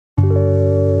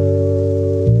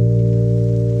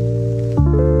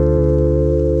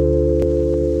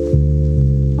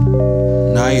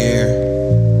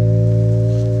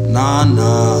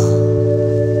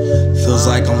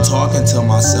talking to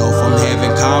myself, I'm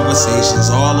having conversations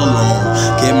all alone.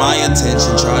 Get my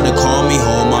attention, try to call me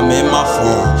home, I'm in my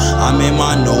phone, I'm in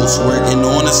my notes, working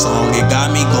on a song, it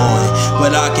got me going.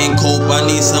 But I can cope, I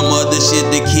need some other shit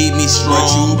to keep me strong.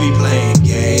 But you be playing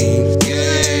games,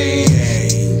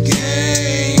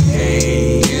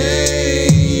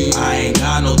 I ain't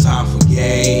got no time for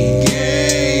games.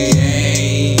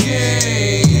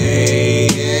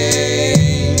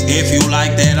 If you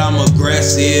like that I'm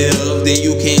aggressive, then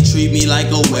you can't treat me like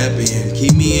a weapon.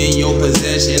 Keep me in your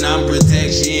possession, I'm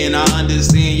protection. I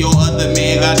understand your other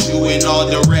man got you in all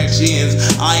directions.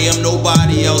 I am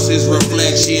nobody else's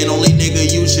reflection. Only nigga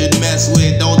you should mess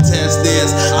with, don't test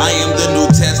this. I am the New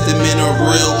Testament of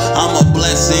real, I'm a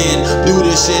blessing. Do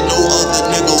this shit no other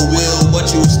nigga will.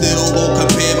 But you still won't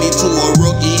compare me to a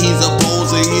rookie. He's a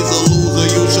poser, he's a loser,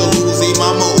 you should lose him.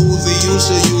 I'm a Uzi, you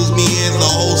should use me as the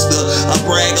holster. I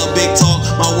brag a big talk,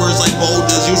 my words like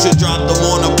boulders. You should drop them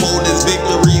on opponents.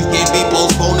 Victories can't be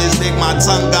postponed. Stick my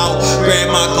tongue out, grab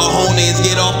my cojones,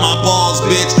 get off my balls,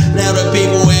 bitch. Now the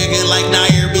people acting like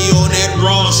Nair be on that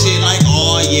raw shit. Like,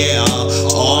 oh yeah,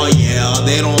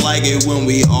 they don't like it when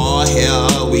we all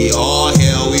here, we all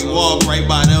here. We walk right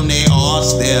by them, they all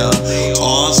stare,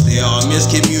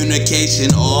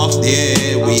 miscommunication off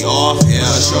there, we off here.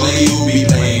 Surely you be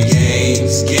playing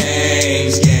games.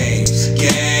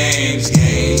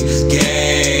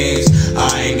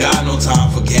 I ain't got no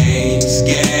time for games.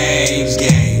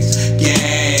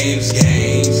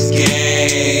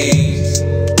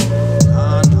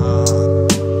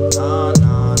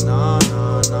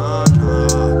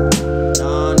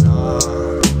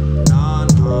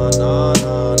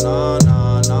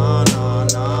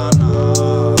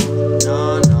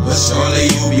 But surely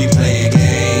you be playing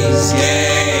games.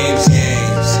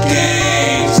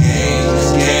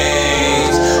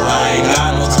 I ain't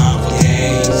got no time for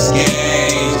games.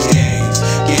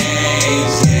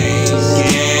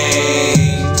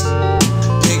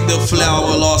 Pick the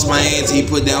flower, lost my auntie,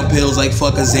 put down pills like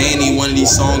fuck a Zanny. One of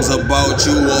these songs about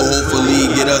you will hopefully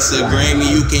get us a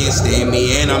Grammy. You can't stand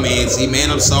me and I'm antsy, man,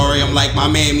 I'm sorry, I'm like my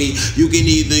mammy. You can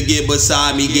either get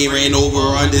beside me, get ran over,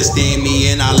 or understand me.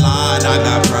 And I lied, I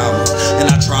got problems, and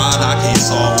I tried, I can't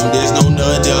solve them. There's no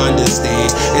none to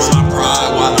understand, it's my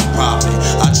pride while I'm propping.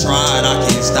 I tried, I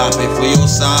can't stop it. For your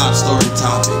side story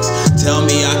topics, tell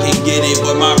me I can get it,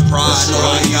 but my pride, no,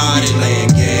 I got it.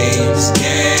 Playing games.